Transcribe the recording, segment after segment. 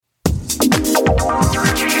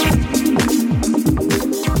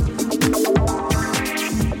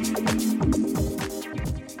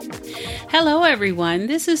Hello everyone,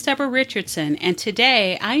 this is Deborah Richardson, and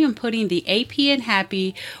today I am putting the AP in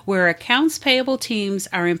Happy where accounts payable teams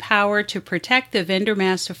are empowered to protect the vendor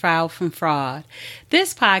master file from fraud.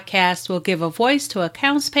 This podcast will give a voice to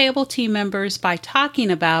accounts payable team members by talking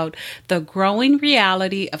about the growing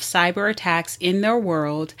reality of cyber attacks in their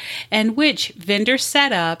world and which vendor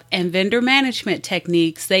setup and vendor management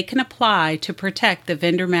techniques they can apply to protect the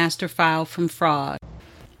vendor master file from fraud.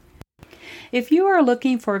 If you are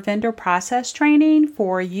looking for vendor process training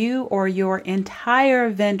for you or your entire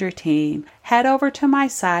vendor team, head over to my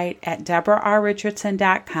site at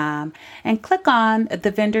deborahrrichardson.com and click on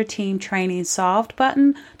the Vendor Team Training Solved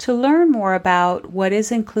button to learn more about what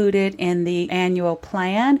is included in the annual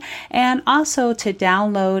plan and also to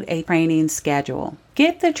download a training schedule.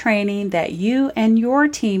 Get the training that you and your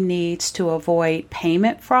team needs to avoid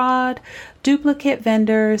payment fraud, duplicate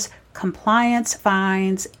vendors, compliance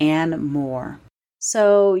fines, and more.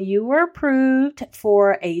 So you were approved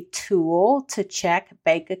for a tool to check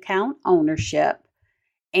bank account ownership,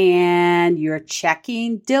 and you're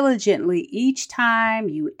checking diligently each time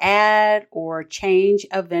you add or change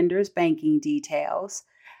a vendor's banking details.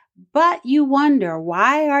 But you wonder,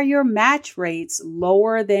 why are your match rates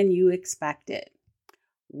lower than you expected?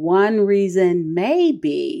 One reason may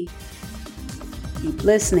be, keep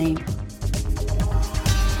listening,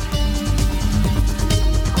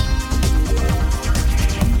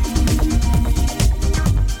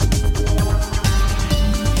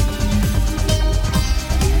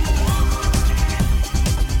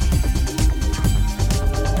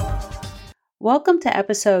 Welcome to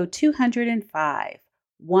episode 205.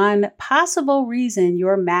 One possible reason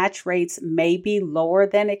your match rates may be lower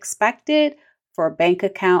than expected for bank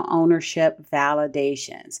account ownership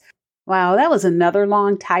validations. Wow, that was another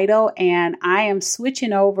long title, and I am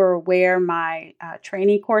switching over where my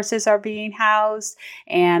training courses are being housed,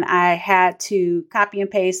 and I had to copy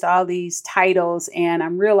and paste all these titles, and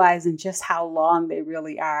I'm realizing just how long they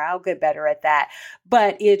really are. I'll get better at that.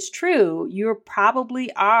 But it's true, you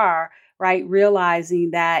probably are right,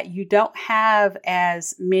 realizing that you don't have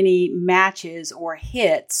as many matches or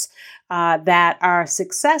hits that are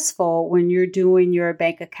successful when you're doing your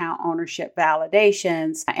bank account ownership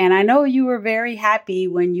validations. And I know you were very happy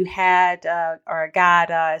when you had or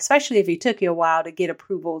got, especially if it took you a while to get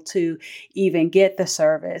approval to even get the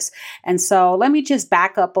service. And so let me just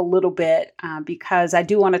back up a little bit because I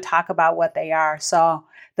do want to talk about what they are. So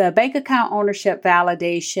the bank account ownership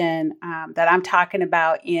validation that I'm talking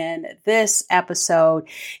about in this episode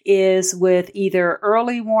is with either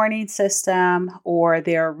Early Warning System or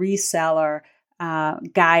their reseller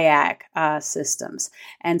GIAC systems.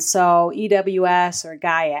 And so EWS or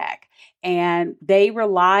GIAC. And they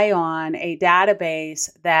rely on a database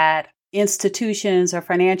that institutions or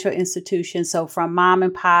financial institutions, so from mom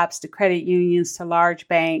and pops to credit unions to large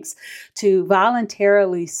banks, to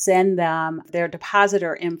voluntarily send them their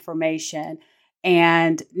depositor information.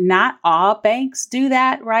 And not all banks do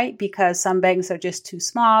that, right? Because some banks are just too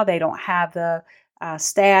small. They don't have the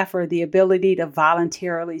staff or the ability to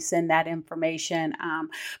voluntarily send that information.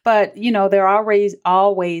 But, you know, they're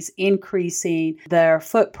always increasing their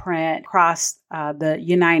footprint across the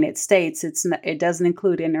United States. It doesn't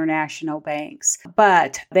include international banks,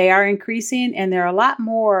 but they are increasing, and they're a lot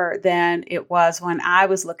more than it was when I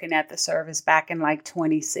was looking at the service back in like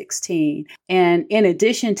 2016. And in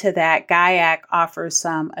addition to that, GIAC offers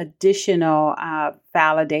some additional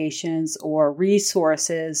validations or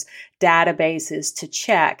resources, databases to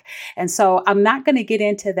check. And so I'm not going to get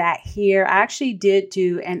into that here. I actually did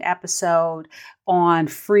do an episode on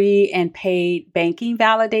free and paid banking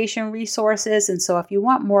validation resources. And so if you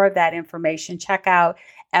want more of that information, check out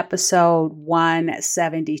episode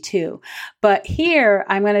 172. But here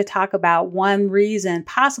I'm going to talk about one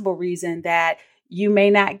possible reason that you may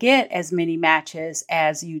not get as many matches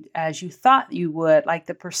as you thought you would, like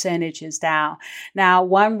the percentage is down. Now,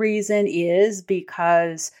 one reason is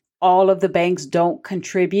because all of the banks don't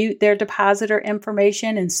contribute their depositor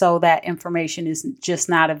information, and so that information is just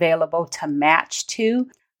not available to match to.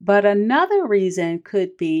 But another reason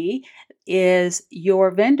could be is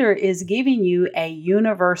your vendor is giving you a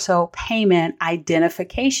universal payment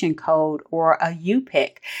identification code, or a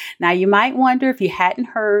UPIC. Now, you might wonder, if you hadn't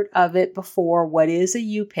heard of it before, what is a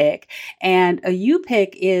UPIC? And a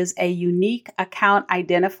UPIC is a unique account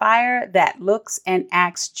identifier that looks and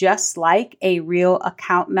acts just like a real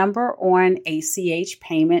account number on ACH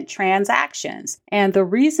payment transactions. And the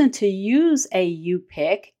reason to use a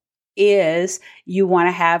UPIC is you want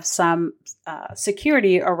to have some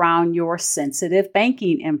security around your sensitive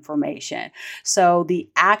banking information. So the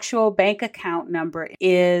actual bank account number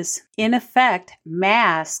is in effect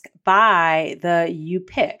masked by the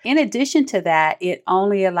UPIC. In addition to that, it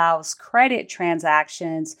only allows credit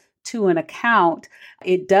transactions to an account.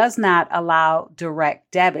 It does not allow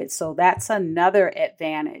direct debit. So that's another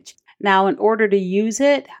advantage. Now, in order to use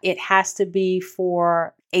it, it has to be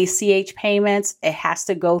for ACH payments. It has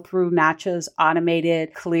to go through NACHA's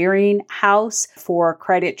automated clearing house for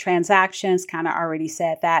credit transactions. Kind of already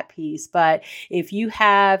said that piece. But if you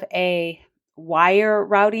have a wire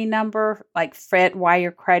routing number, like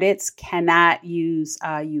FedWire credits, cannot use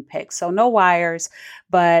UPIC. So no wires,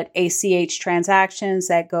 but ACH transactions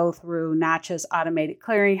that go through NACHA's automated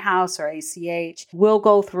clearinghouse or ACH will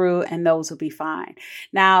go through, and those will be fine.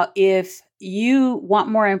 Now, if you want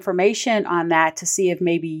more information on that to see if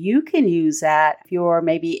maybe you can use that, if your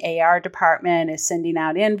maybe AR department is sending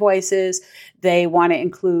out invoices, they want to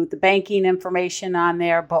include the banking information on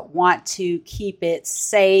there, but want to keep it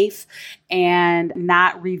safe and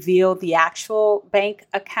not reveal the actual bank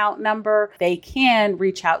account number, they can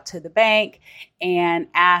reach out to the bank and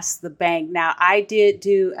ask the bank. Now, I did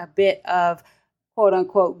do a bit of quote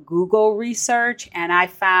unquote Google research, and I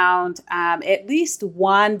found at least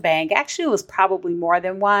one bank. Actually, it was probably more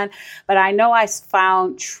than one, but I know I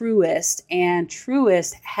found Truist, and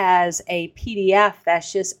Truist has a PDF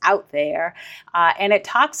that's just out there, and it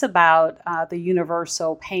talks about the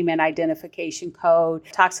Universal Payment Identification Code.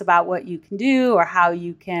 It talks about what you can do or how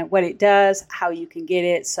you can, what it does, how you can get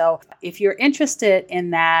it. So if you're interested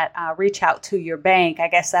in that, reach out to your bank. I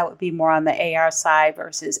guess that would be more on the AR side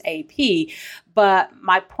versus AP. But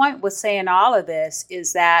my point with saying all of this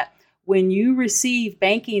is that when you receive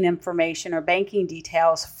banking information or banking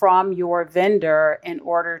details from your vendor in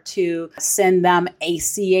order to send them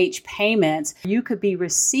ACH payments, you could be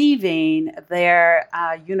receiving their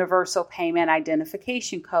Universal Payment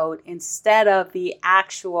Identification Code instead of the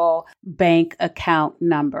actual bank account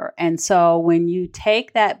number. And so when you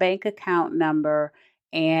take that bank account number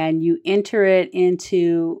and you enter it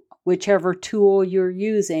into whichever tool you're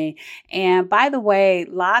using. And by the way,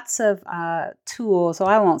 lots of tools, so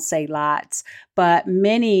I won't say lots, but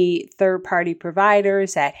many third-party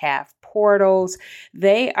providers that have portals,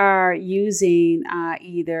 they are using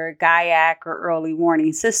either GIAC or early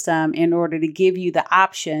warning system in order to give you the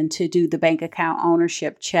option to do the bank account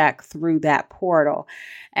ownership check through that portal.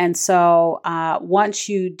 And so once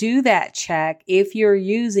you do that check, if you're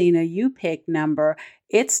using a UPIC number,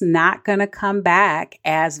 it's not going to come back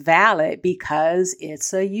as valid because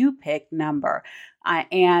it's a UPIC number.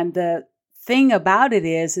 And the thing about it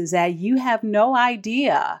is that you have no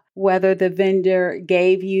idea whether the vendor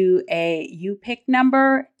gave you a UPIC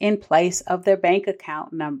number in place of their bank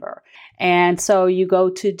account number. And so you go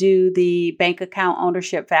to do the bank account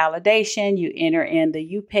ownership validation, you enter in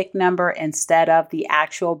the UPIC number instead of the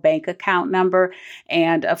actual bank account number.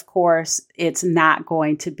 And of course, it's not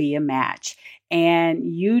going to be a match. And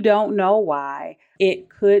you don't know why. It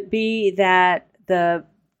could be that the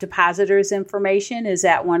depositor's information is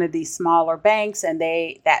at one of these smaller banks and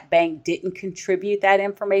that bank didn't contribute that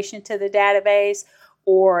information to the database,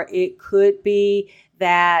 or it could be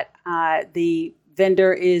that the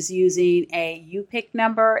vendor is using a UPIC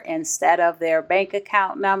number instead of their bank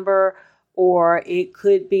account number, or it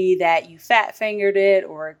could be that you fat fingered it,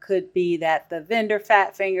 or it could be that the vendor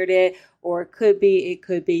fat fingered it, or it could be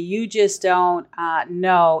you just don't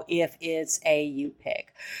know if it's a UPIC.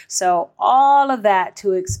 So all of that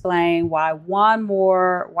to explain why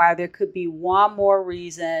there could be one more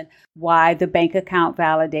reason why the bank account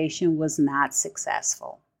validation was not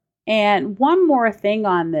successful. And one more thing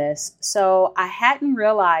on this. So I hadn't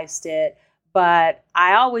realized it, but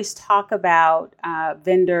I always talk about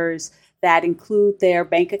vendors that include their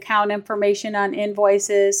bank account information on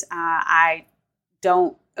invoices. I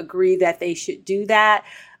don't agree that they should do that.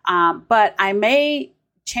 But I may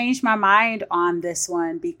change my mind on this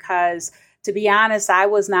one because, to be honest, I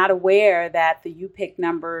was not aware that the UPIC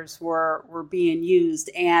numbers were being used.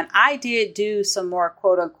 And I did do some more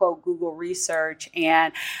quote unquote Google research,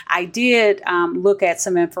 and I did look at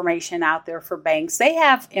some information out there for banks. They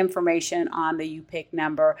have information on the UPIC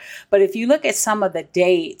number, but if you look at some of the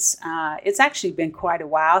dates, it's actually been quite a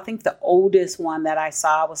while. I think the oldest one that I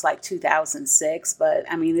saw was like 2006, but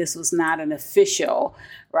I mean, this was not an official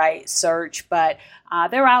search, but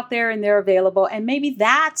they're out there and they're available. And maybe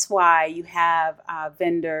that's why you have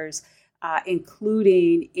vendors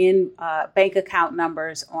including in bank account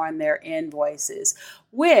numbers on their invoices,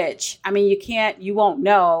 which, I mean, you won't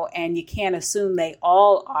know, and you can't assume they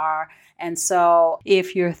all are. And so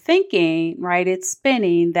if you're thinking, right, it's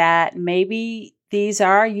spinning that maybe these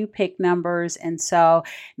are UPIC numbers. And so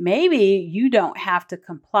maybe you don't have to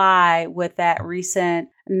comply with that recent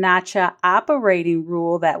NACHA operating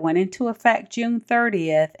rule that went into effect June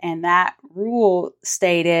 30th. And that rule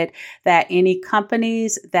stated that any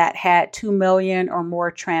companies that had 2 million or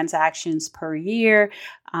more transactions per year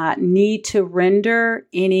need to render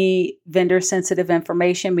any vendor sensitive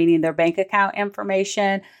information, meaning their bank account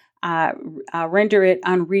information, render it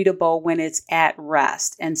unreadable when it's at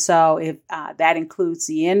rest. And so if that includes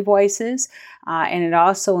the invoices, and it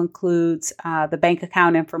also includes the bank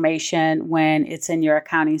account information when it's in your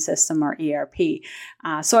accounting system or ERP.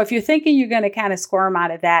 So if you're thinking you're going to kind of squirm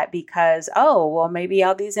out of that because, maybe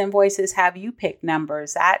all these invoices have UPIC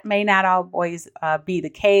numbers, that may not always be the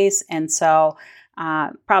case. And so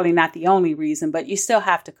probably not the only reason, but you still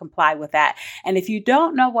have to comply with that. And if you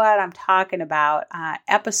don't know what I'm talking about,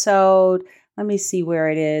 let me see where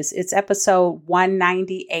it is. It's episode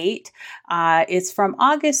 198. It's from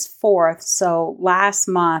August 4th. So last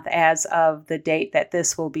month, as of the date that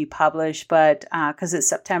this will be published, but because it's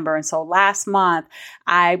September. And so last month,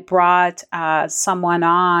 I brought someone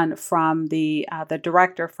on from the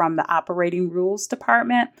director from the operating rules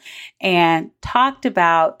department and talked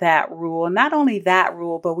about that rule. Not only that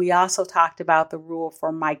rule, but we also talked about the rule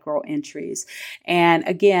for micro entries. And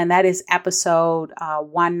again, that is episode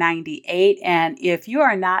 198. And if you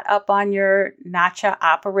are not up on your NACHA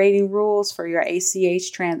operating rules for your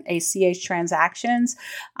ACH transactions,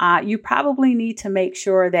 you probably need to make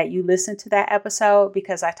sure that you listen to that episode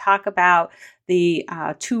because I talk about the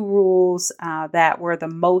two rules that were the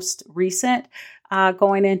most recent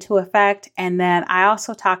going into effect. And then I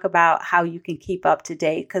also talk about how you can keep up to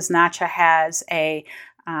date because NACHA has a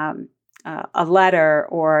letter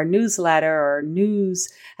or a newsletter or news.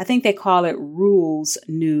 I think they call it rules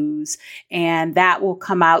news. And that will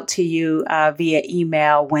come out to you via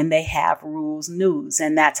email when they have rules news.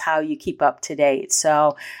 And that's how you keep up to date.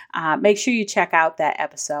 So make sure you check out that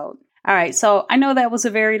episode. All right. So I know that was a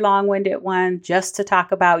very long-winded one just to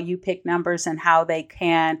talk about UPIC numbers and how they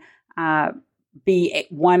can be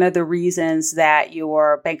one of the reasons that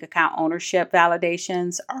your bank account ownership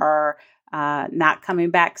validations are not coming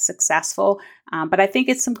back successful. But I think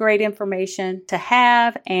it's some great information to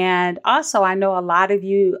have. And also, I know a lot of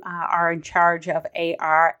you are in charge of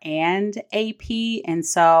AR and AP. And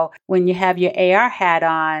so when you have your AR hat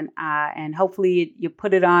on, and hopefully you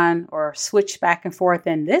put it on or switch back and forth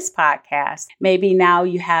in this podcast, maybe now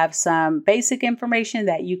you have some basic information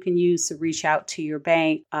that you can use to reach out to your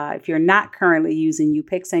bank if you're not currently using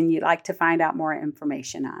UPICs and you'd like to find out more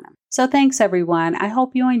information on them. So thanks, everyone. I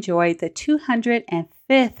hope you enjoyed the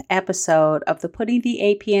 205th episode of the Putting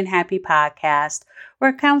the AP in Happy podcast,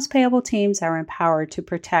 where accounts payable teams are empowered to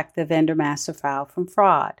protect the vendor master file from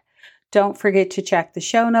fraud. Don't forget to check the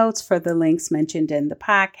show notes for the links mentioned in the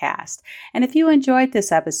podcast. And if you enjoyed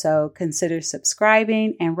this episode, consider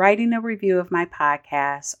subscribing and writing a review of my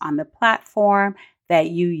podcast on the platform that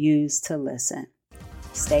you use to listen.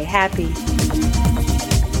 Stay happy.